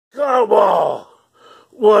Cowboy,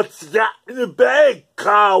 what's that in the bag,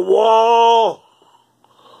 Cowboy?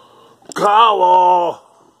 Cowboy,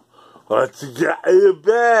 what's that in the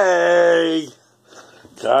bag?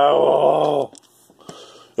 Cowboy,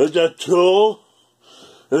 is it two?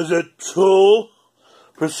 Is it two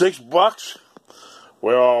for $6?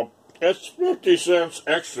 Well, it's 50 cents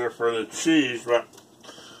extra for the cheese, but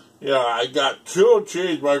yeah, I got 2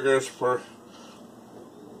 cheeseburgers for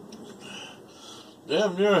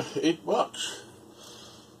damn near $8.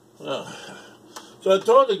 Yeah. So I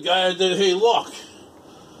told the guy, I said, hey, look,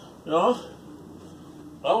 you know,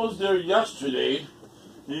 I was there yesterday,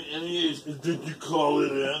 and he said, did you call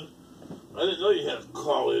it in? I didn't know you had to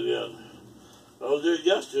call it in. I was there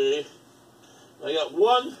yesterday. I got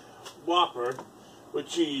 1 Whopper with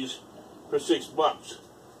cheese for $6.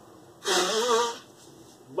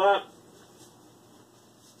 But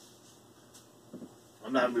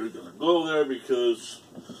I'm not really going to go there because,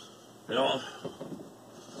 you know,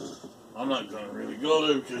 I'm not going to really go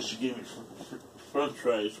there because she gave me french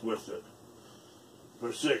fries with it for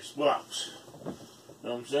 $6. You know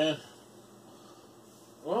what I'm saying?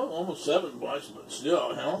 Well, almost $7, but still,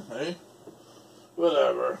 you know, hey,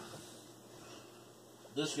 whatever.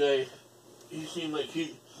 This guy, he seemed like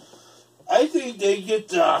I think they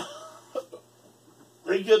get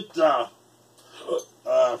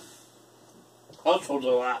hustled a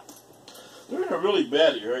lot. They're in a really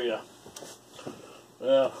bad area.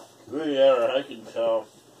 Yeah, really are, I can tell.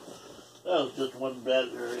 That was just one bad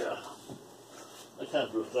area. I kind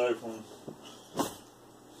of feel sorry for them.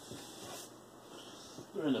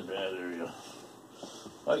 They're in a bad area.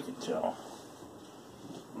 I can tell.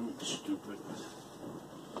 I'm stupid.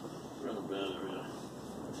 They're in a bad area.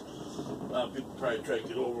 A lot of people probably try to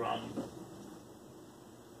get over on them.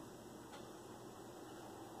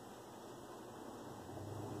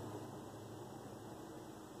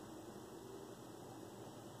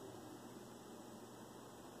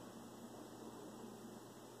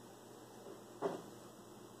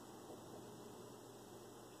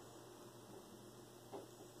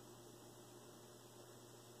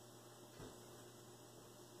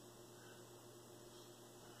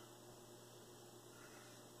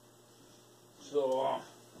 So,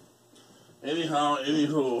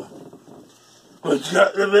 anywho, what's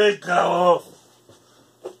got the big cow?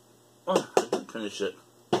 Oh, I didn't finish it.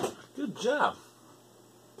 Good job.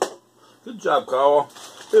 Good job, Carl.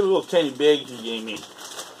 Here's a little tiny bag he gave me.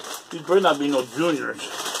 These better not be no juniors.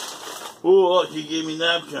 Oh, look, he gave me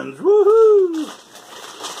napkins. Woohoo!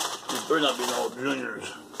 These better not be no juniors.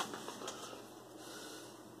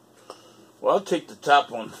 Well, I'll take the top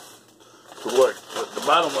one to work, but the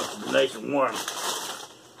bottom wants to be nice and warm.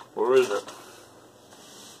 Where is it?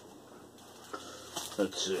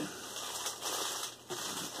 Let's see.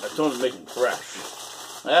 I told them to make them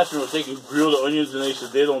fresh. I asked them if they can grill the onions, and they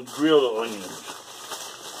said they don't grill the onions.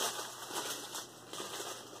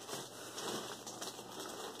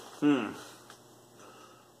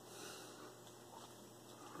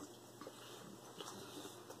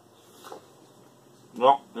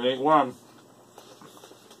 Well, it ain't warm.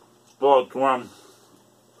 Oh, it's warm.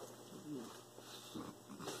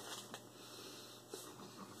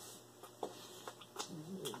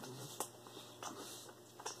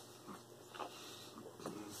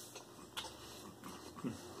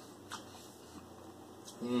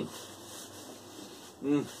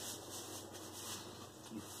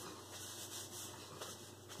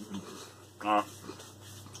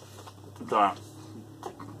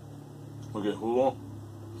 Okay, cool.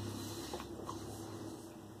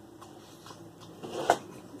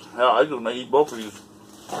 Yeah, I just may eat both of these.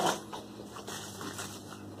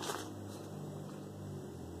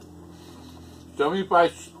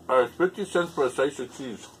 $75 or 50 cents for a slice of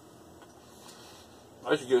cheese.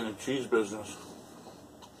 I should get in the cheese business.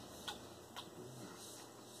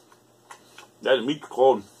 Yeah, the meat's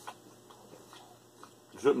cold.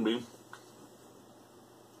 It shouldn't be.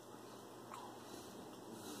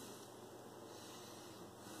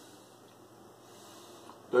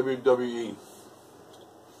 WWE.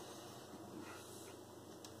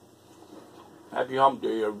 Happy Hump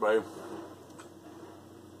Day, everybody.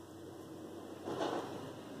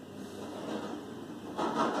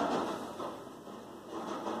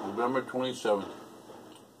 November 27th,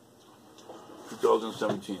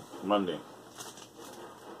 2017, Monday.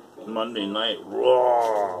 Monday night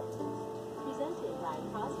raw. Presented by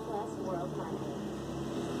Cost Plus World Market.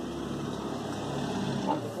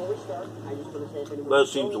 Before we start, I just want to say if anyone That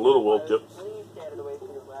seems a little well tipped. please stand away from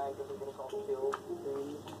the flag that we're going to call still.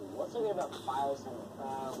 What's so good about files and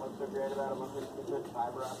what's so great about a 100%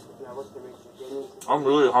 fiber optic network that makes your gaming system I'm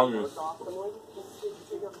really hungry. work optimally? Did you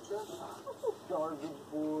pick up the trash? Garbage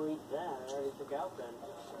boy. Yeah, I already took out then.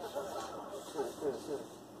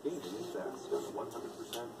 Gaming is fast on a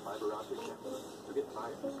 100% fiber optic network. So get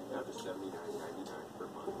Fios now to $79.99 per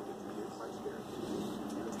month with a 3-year price guarantee.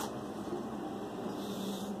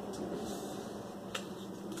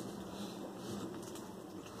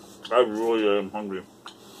 I really am hungry.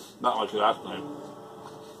 Not like last night.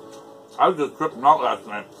 I was just tripping out last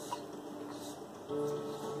night.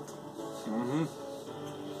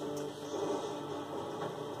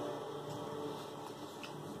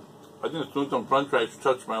 I think as soon as some french fries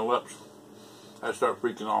touch my lips, I start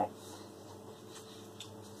freaking out.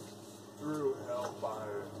 Through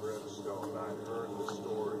hellfire and brimstone, I heard the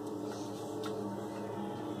story.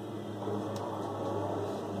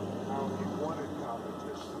 How he wanted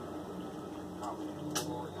competition. How he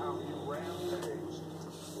roared, how he rampaged.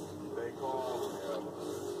 They called him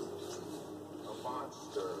a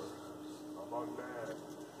monster among men.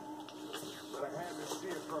 But I had to see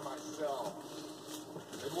it for myself.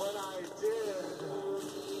 And when I did,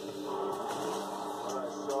 what I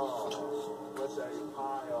saw was a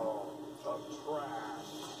pile of trash.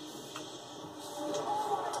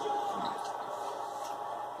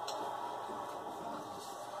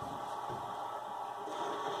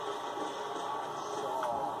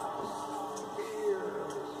 Fear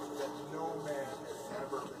that no man had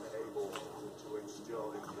ever been able to instill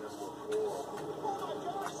in him before.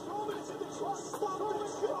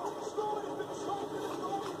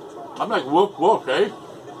 I'm like whoop whoop, eh?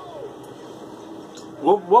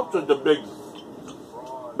 Whoop whoop is the big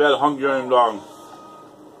bad Hungarian dog.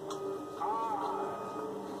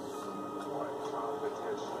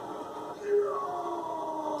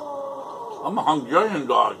 I'm a Hungarian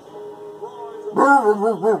dog.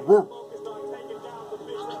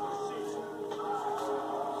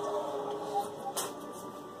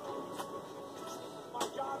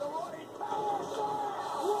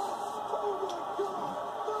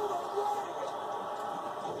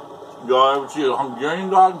 Y'all ever see a Hungarian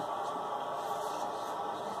dog?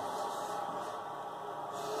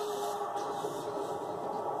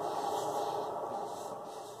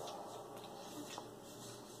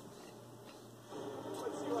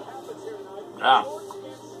 Yeah.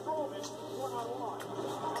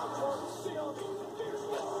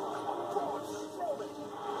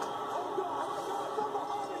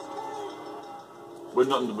 We're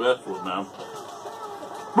not in the best with man.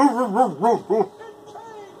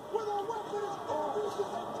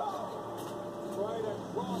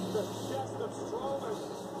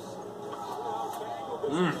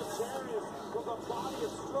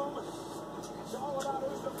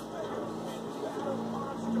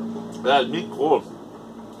 That meat cold.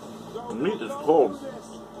 The meat is cold.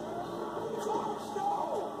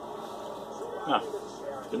 Yeah,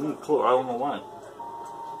 the meat is cold. I don't know why.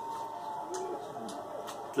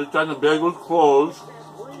 This time the bag was closed,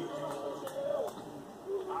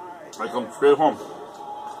 I come straight home.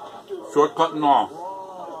 Shortcut and all.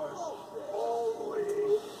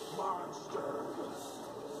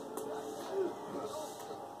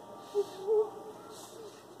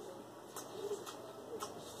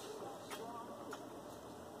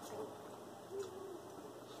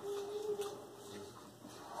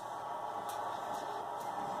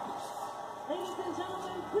 Ladies and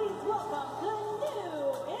gentlemen, please welcome the new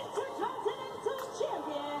Intercontinental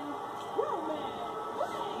Champion, Roman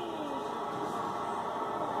Reigns.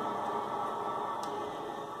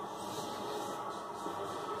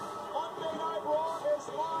 Monday Night Raw is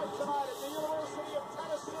live tonight at the University of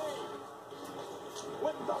Tennessee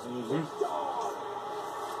with the Big Dog.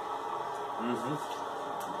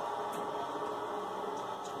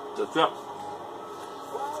 That's it.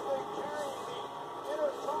 Proudly carrying the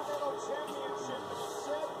Intercontinental Championship, and he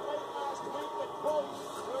said late last week that, quote,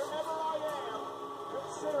 wherever I am,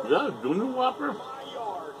 consider Is that a Junior Whopper? my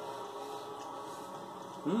yard.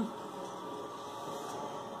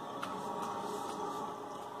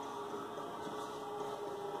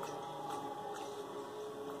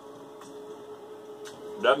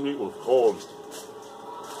 That meat was cold.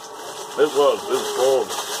 It was cold.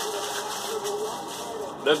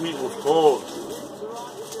 That meat was cold.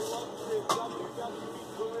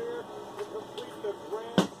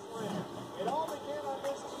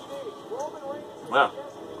 Yeah.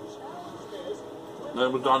 Then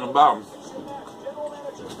it was on the bottom.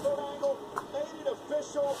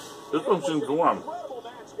 This one seems warm.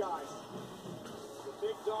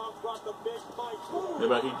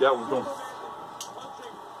 Maybe I eat that one too.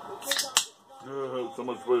 So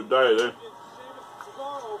much for the diet, eh?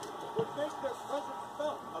 would make their presence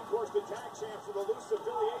felt. Of course, the tag champs with a loose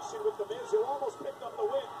affiliation with The Miz, who almost picked up the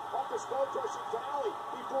win off the skull crushing finale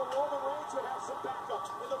before Roman Reigns would have some backup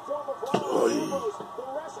in the form of Rollins, Usos, the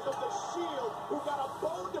rest of the Shield, who got a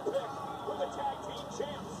bone to pick with the tag team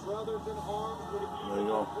champs. Brothers in arms would even There you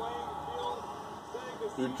go. playing field.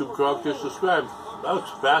 YouTube crowd can subscribe. That was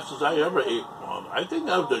as fast as I ever ate one. I think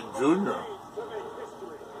that was the junior. To make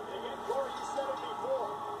history. And again, Corey, you said it before.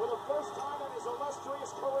 For the first time in his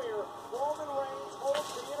illustrious career, Roman Reigns holds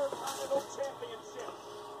the Intercontinental Championship.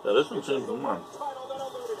 Yeah, this one seems warm. Title that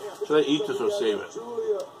eluded him. Should I eat this or save it?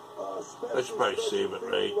 I should probably save it,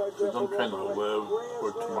 right? Because I'm trying to live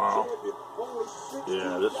for tomorrow.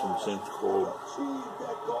 Yeah, this one seems cold.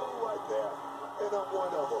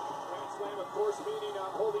 Slam, of course, meaning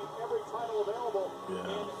holding every title available.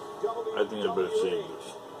 Yeah, I think I better save this.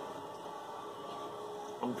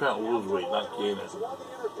 I'm trying to lose weight, not gain it.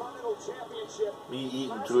 Me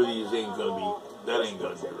eating two of these ain't gonna be, that ain't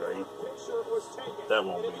gonna be right. That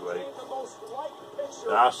won't be right.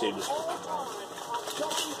 I'll save this for tomorrow.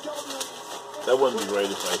 That wouldn't be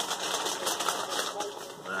right if I,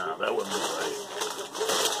 nah, that wouldn't be right.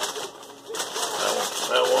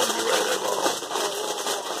 That won't be right at all.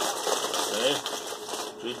 Okay?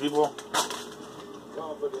 See, people?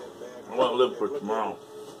 I want to live for tomorrow.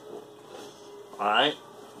 Alright?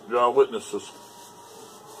 You're all witnesses.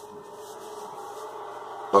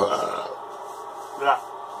 Yeah.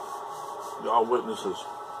 You're all witnesses.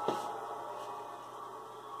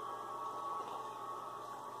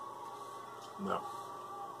 No.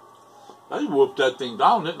 I whooped that thing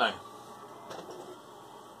down, didn't I?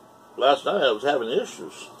 Last night I was having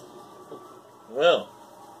issues. Well,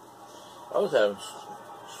 I was having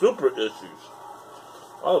super issues.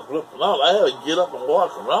 I was flipping out. I had to get up and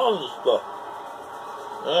walk around and stuff.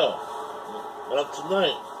 Yeah. Not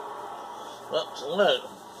tonight. Not tonight.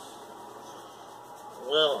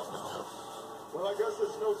 Well, I guess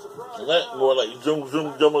it's no surprise. Tonight more like zoom,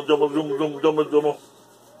 zoom, zoom, zoom, zoom, zoom, zoom, zoom.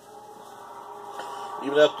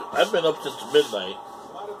 Even after, I've been up since midnight.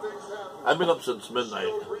 I've been up since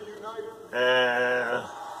midnight.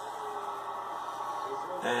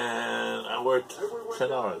 And I worked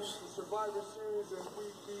 10 hours.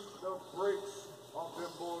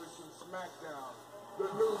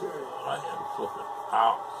 I am flipping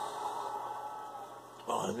out.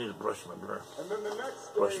 Oh, I need to brush my hair.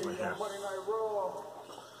 Brush my hair.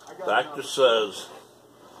 Doctor says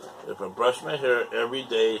if I brush my hair every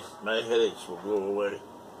day, my headaches will go away.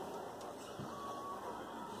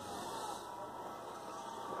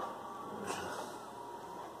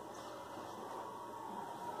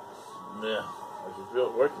 Yeah, I can feel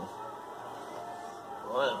it working.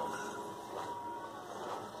 Wow.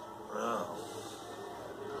 Wow.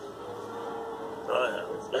 Oh yeah,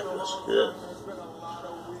 that feels good.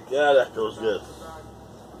 Yeah, that feels good.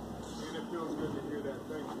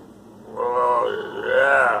 Oh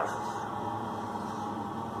yeah.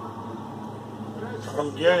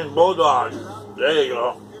 Hungarian Bulldog. There you go.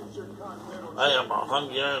 I am a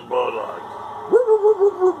Hungarian Bulldog.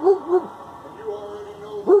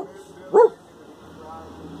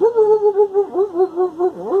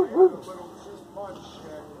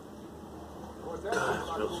 God, it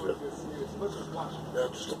feels good. I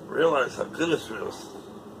just don't realize how good this feels.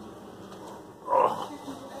 Oh.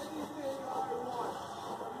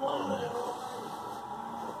 Oh, man.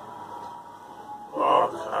 Oh,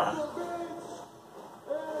 God.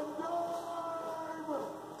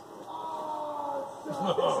 Oh,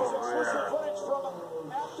 yeah. Footage from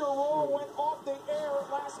after Raw went off the air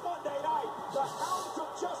last Monday night. The Hounds of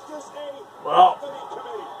Justice, a well,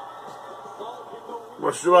 committee.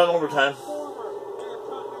 we're still on overtime.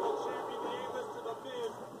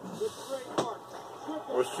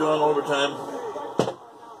 We're still on overtime.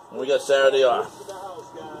 And we got Saturday off.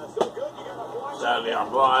 Saturday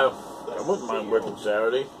off. Well, I wouldn't mind working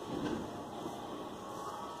Saturday.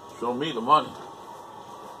 Show me the money.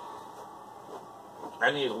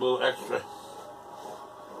 I need a little extra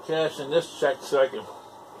cash in this check so I can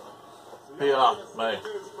pay off my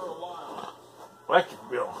electric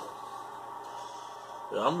bill.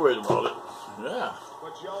 Yeah, I'm worried about it. Yeah.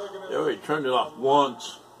 They already turned it off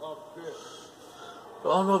once. I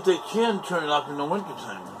don't know if they can turn it off in the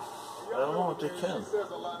wintertime. I don't know if they can.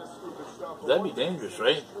 That'd be dangerous,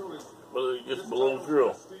 right? But it gets below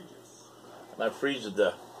zero. And I freeze to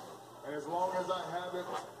death. And as long as I have it,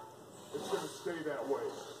 it's going to stay that way.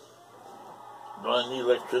 Do I need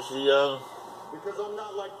electricity on? Because I'm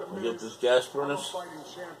not like the Get this gas furnace fighting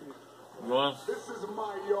champion. going? This is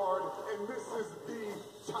my yard, and this is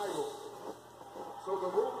the title. So the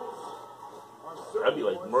rules are simple. That'd be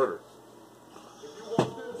like murder. If you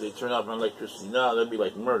want this, They turn off my electricity now, that'd be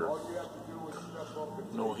like murder.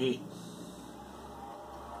 No heat.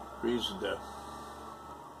 Freeze to death.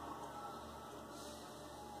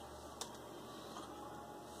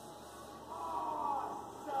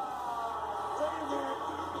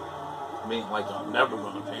 It ain't like I'm never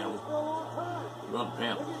gonna pay him. I'm gonna pay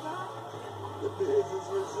him.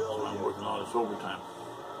 So I'm working all this overtime.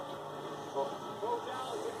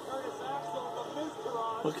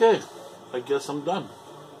 Okay, I guess I'm done.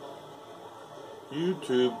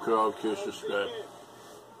 YouTube, crowd kiss, subscribe.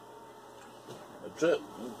 That's it.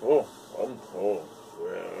 I'm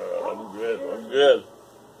good.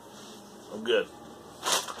 I'm good.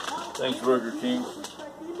 Thanks, Burger King.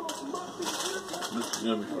 This is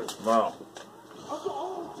gonna be for tomorrow.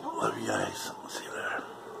 Love you guys. See you.